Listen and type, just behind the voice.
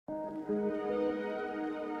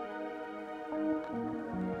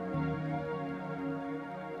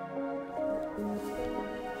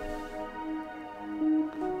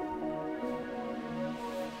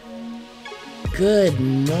Good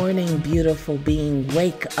morning, beautiful being.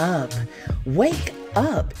 Wake up. Wake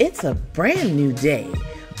up. It's a brand new day.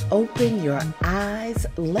 Open your eyes.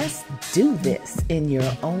 Let's do this in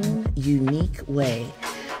your own unique way.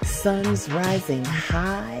 Sun's rising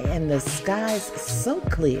high and the sky's so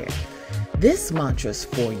clear. This mantra's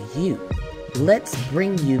for you. Let's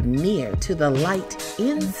bring you near to the light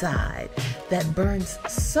inside that burns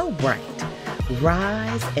so bright.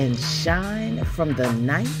 Rise and shine from the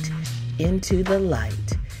night into the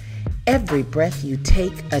light. Every breath you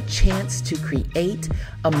take, a chance to create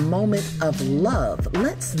a moment of love.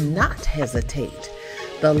 Let's not hesitate.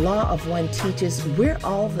 The law of one teaches we're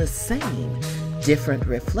all the same. Different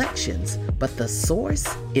reflections, but the source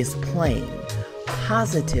is plain.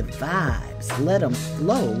 Positive vibes, let them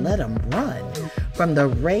flow, let them run. From the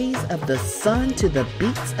rays of the sun to the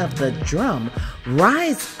beats of the drum,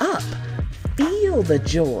 rise up, feel the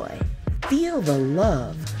joy, feel the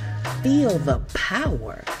love, feel the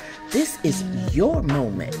power. This is your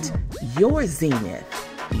moment, your zenith,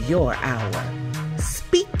 your hour.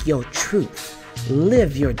 Speak your truth,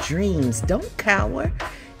 live your dreams, don't cower.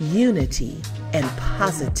 Unity and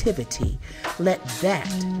positivity, let that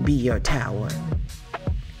be your tower.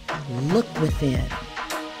 Look within,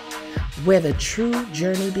 where the true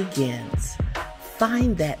journey begins.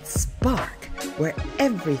 Find that spark where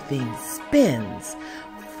everything spins.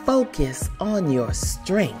 Focus on your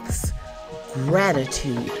strengths,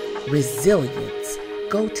 gratitude, resilience.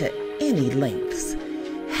 Go to any lengths.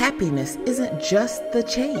 Happiness isn't just the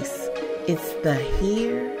chase, it's the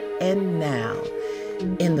here and now.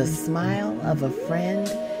 In the smile of a friend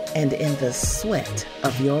and in the sweat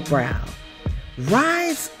of your brow.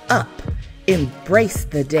 Rise up, embrace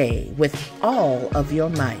the day with all of your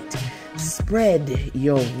might. Spread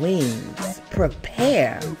your wings,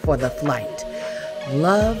 prepare for the flight.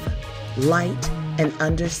 Love, light, and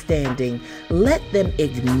understanding, let them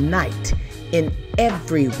ignite in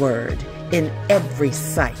every word, in every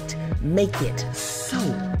sight. Make it so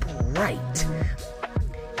bright.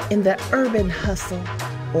 In the urban hustle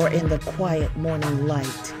or in the quiet morning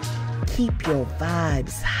light, keep your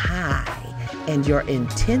vibes high and your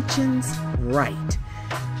intentions right.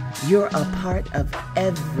 You're a part of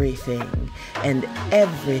everything, and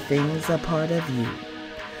everything's a part of you.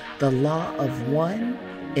 The law of one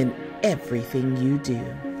in everything you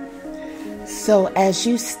do. So as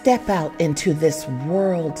you step out into this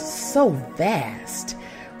world so vast,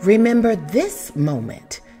 remember this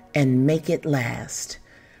moment and make it last.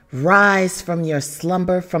 Rise from your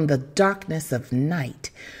slumber, from the darkness of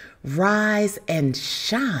night. Rise and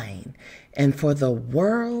shine, and for the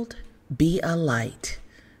world be a light.